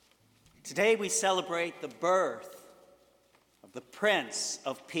Today we celebrate the birth of the Prince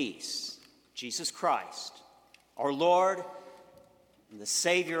of Peace, Jesus Christ, our Lord and the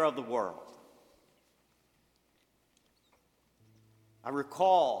Savior of the world. I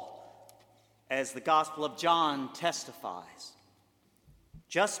recall, as the Gospel of John testifies,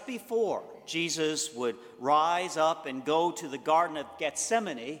 just before Jesus would rise up and go to the Garden of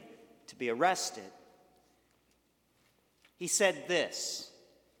Gethsemane to be arrested, he said this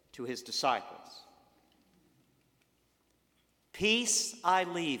to his disciples: "Peace I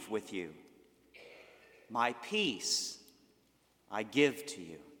leave with you, my peace I give to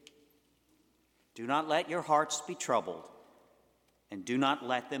you. Do not let your hearts be troubled, and do not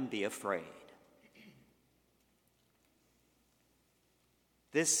let them be afraid."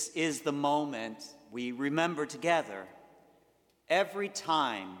 This is the moment we remember together every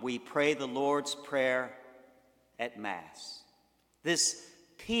time we pray the Lord's Prayer at Mass. This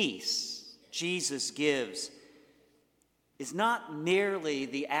peace Jesus gives is not merely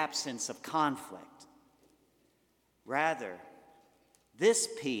the absence of conflict. Rather, this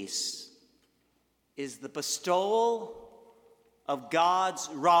peace is the bestowal of God's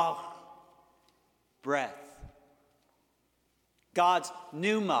Ruach, breath, God's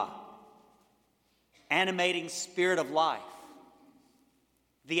pneuma, animating spirit of life,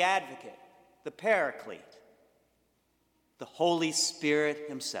 the advocate, the paraclete, the Holy Spirit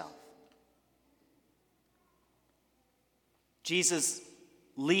himself. Jesus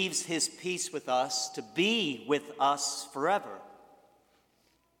leaves his peace with us to be with us forever.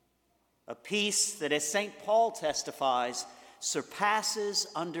 A peace that, as St. Paul testifies, surpasses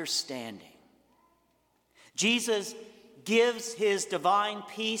understanding. Jesus gives his divine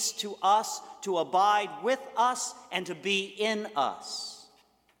peace to us to abide with us and to be in us.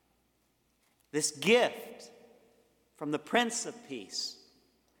 This gift from the Prince of Peace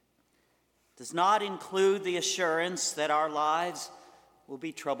does not include the assurance that our lives will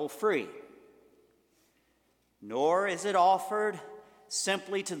be trouble-free, nor is it offered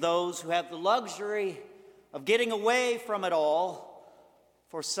simply to those who have the luxury of getting away from it all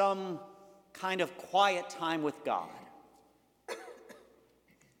for some kind of quiet time with God.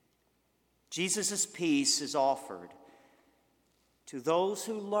 Jesus' peace is offered to those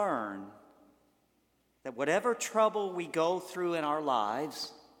who learn that whatever trouble we go through in our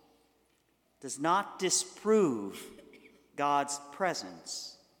lives does not disprove God's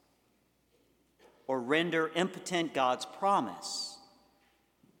presence or render impotent God's promise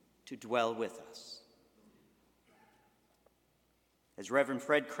to dwell with us. As Reverend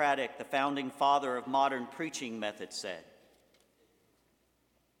Fred Craddock, the founding father of modern preaching method, said,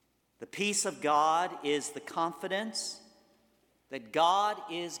 "The peace of God is the confidence that God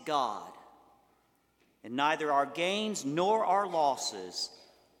is God, and neither our gains nor our losses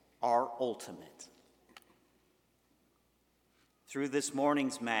are ultimate." Through this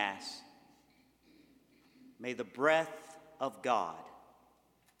morning's Mass, may the breath of God,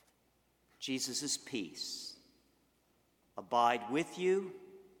 Jesus' peace, abide with you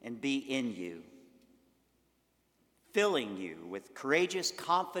and be in you, filling you with courageous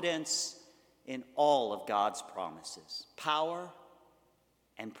confidence in all of God's promises, power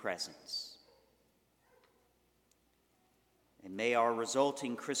and presence. And may our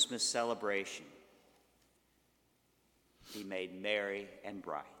resulting Christmas celebration be made merry and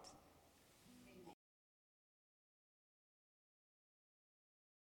bright.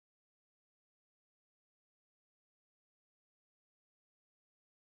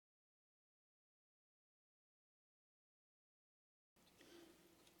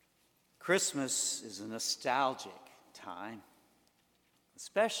 Christmas is a nostalgic time,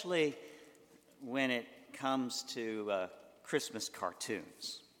 especially when it comes to Christmas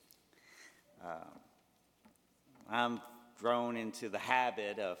cartoons. I'm thrown into the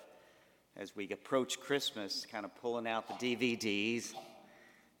habit of, as we approach Christmas, kind of pulling out the DVDs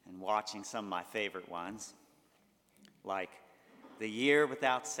and watching some of my favorite ones, like The Year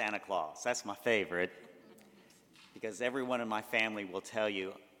Without Santa Claus. That's my favorite, because everyone in my family will tell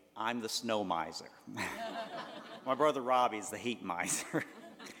you I'm the snow miser. My brother Robbie's the heat miser.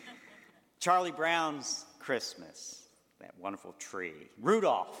 Charlie Brown's Christmas, that wonderful tree.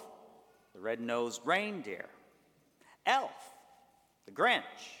 Rudolph, the red-nosed reindeer. Elf, the Grinch.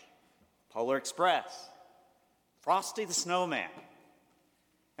 Polar Express. Frosty the Snowman.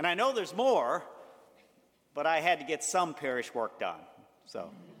 And I know there's more, but I had to get some parish work done.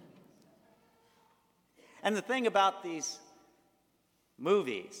 And the thing about these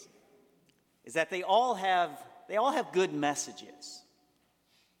movies is that they all have good messages.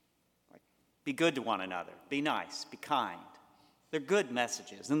 Like, be good to one another, be nice, be kind. They're good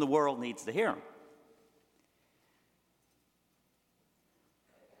messages, and the world needs to hear them.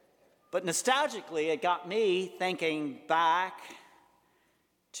 But nostalgically, it got me thinking back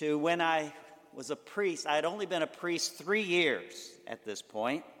to when I was a priest. I had only been a priest 3 years at this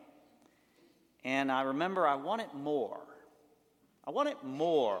point, and I remember I wanted more. I wanted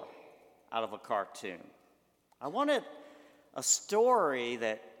more out of a cartoon. I wanted a story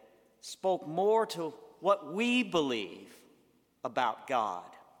that spoke more to what we believe about God,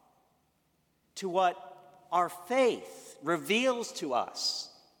 to what our faith reveals to us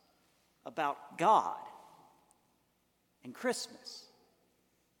about God and Christmas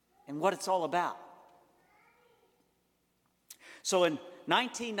and what it's all about. So in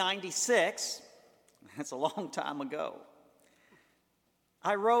 1996, that's a long time ago,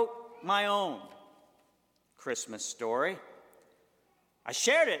 I wrote my own Christmas story. I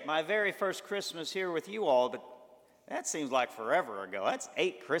shared it my very first Christmas here with you all, but that seems like forever ago. That's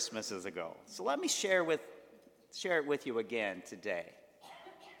 8 Christmases ago. So let me share it with you again today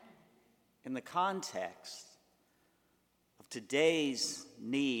in the context of today's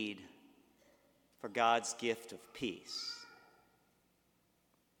need for God's gift of peace.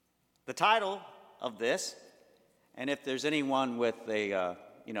 The title of this, and if there's anyone with a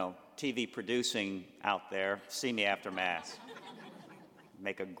TV producing out there, see me after Mass.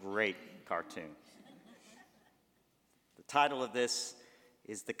 Make a great cartoon. The title of this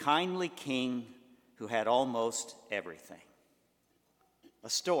is The Kindly King Who Had Almost Everything, a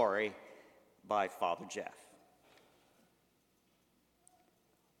story by Father Jeff.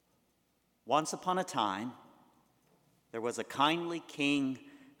 Once upon a time, there was a kindly king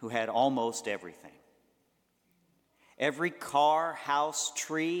who had almost everything. Every car, house,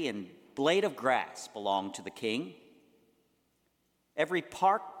 tree, and blade of grass belonged to the king. Every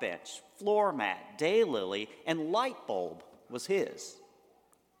park bench, floor mat, daylily, and light bulb was his.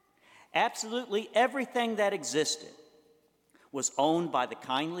 Absolutely everything that existed was owned by the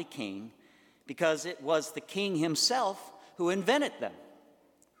kindly king because it was the king himself who invented them.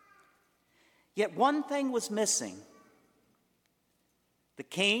 Yet one thing was missing. The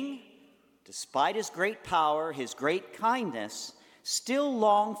king, despite his great power, his great kindness, still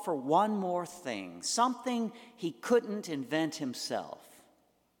longed for one more thing, something he couldn't invent himself.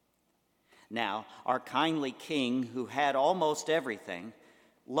 Now, our kindly king, who had almost everything,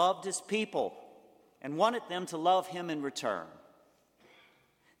 loved his people and wanted them to love him in return.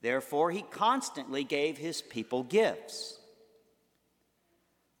 Therefore, he constantly gave his people gifts.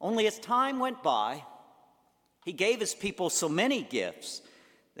 Only as time went by, he gave his people so many gifts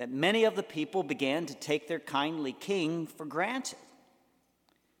that many of the people began to take their kindly king for granted.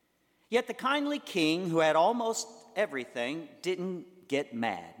 Yet the kindly king, who had almost everything, didn't get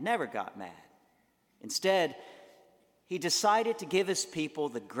mad, never got mad. Instead, he decided to give his people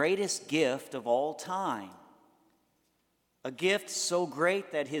the greatest gift of all time. A gift so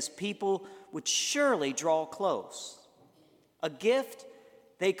great that his people would surely draw close. A gift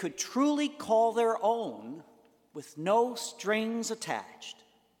they could truly call their own with no strings attached.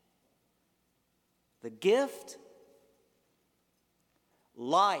 The gift?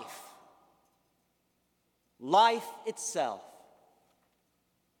 Life. Life itself.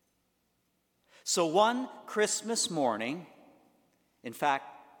 So one Christmas morning, in fact,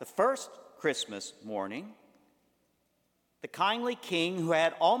 the first Christmas morning, the kindly king, who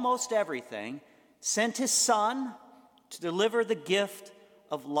had almost everything, sent his son to deliver the gift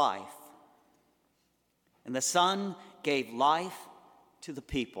of life. And the son gave life to the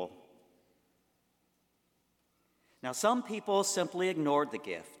people. Now, some people simply ignored the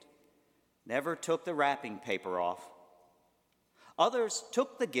gift, never took the wrapping paper off. Others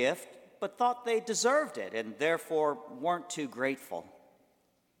took the gift, but thought they deserved it and therefore weren't too grateful.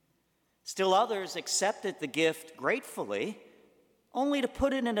 Still others accepted the gift gratefully, only to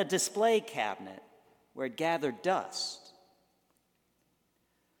put it in a display cabinet where it gathered dust.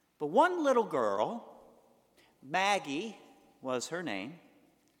 But one little girl, Maggie was her name,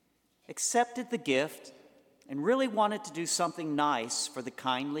 accepted the gift and really wanted to do something nice for the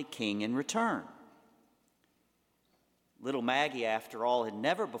kindly king in return. Little Maggie, after all, had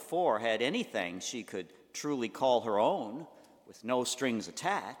never before had anything she could truly call her own, with no strings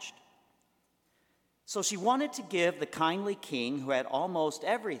attached. So she wanted to give the kindly king, who had almost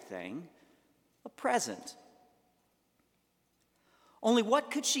everything, a present. Only what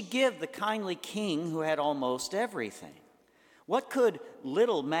could she give the kindly king who had almost everything? What could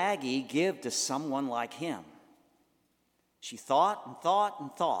little Maggie give to someone like him? She thought and thought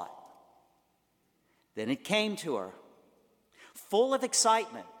and thought. Then it came to her. Full of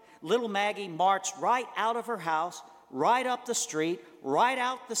excitement, little Maggie marched right out of her house right up the street, right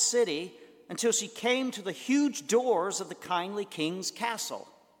out the city, until she came to the huge doors of the kindly king's castle.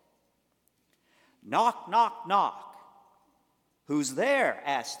 Knock, knock, knock. Who's there?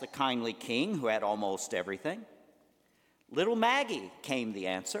 Asked the kindly king, who had almost everything. Little Maggie, came the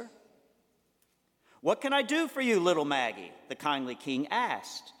answer. What can I do for you, little Maggie? The kindly king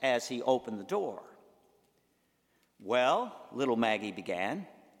asked as he opened the door. Well, little Maggie began,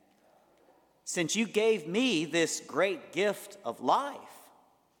 since you gave me this great gift of life,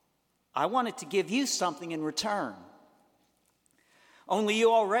 I wanted to give you something in return. Only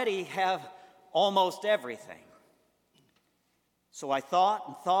you already have almost everything. So I thought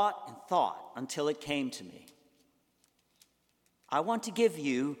and thought and thought until it came to me. I want to give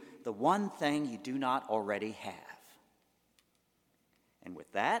you the one thing you do not already have. And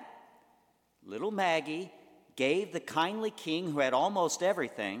with that, little Maggie gave the kindly king, who had almost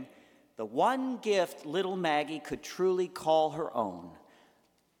everything, the one gift little Maggie could truly call her own,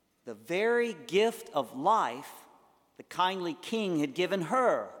 the very gift of life the kindly king had given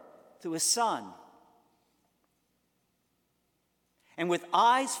her through his son. And with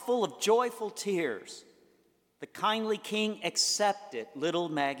eyes full of joyful tears, the kindly king accepted little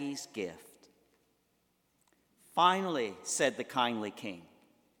Maggie's gift. Finally, said the kindly king,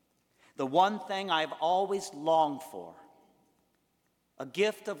 the one thing I've always longed for, a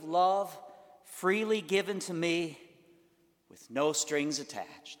gift of love freely given to me with no strings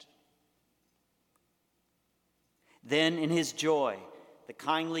attached. Then in his joy, the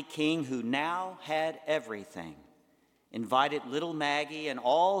kindly king, who now had everything, invited little Maggie and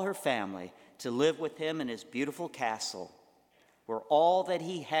all her family to live with him in his beautiful castle, where all that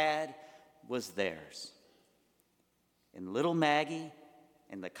he had was theirs. And little Maggie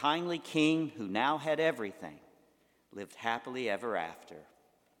and the kindly king, who now had everything, lived happily ever after.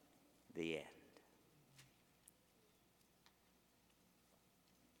 The end.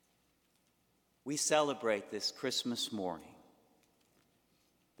 We celebrate this Christmas morning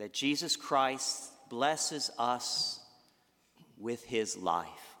that Jesus Christ blesses us with his life.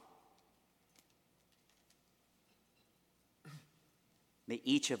 May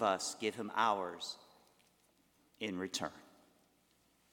each of us give him ours in return.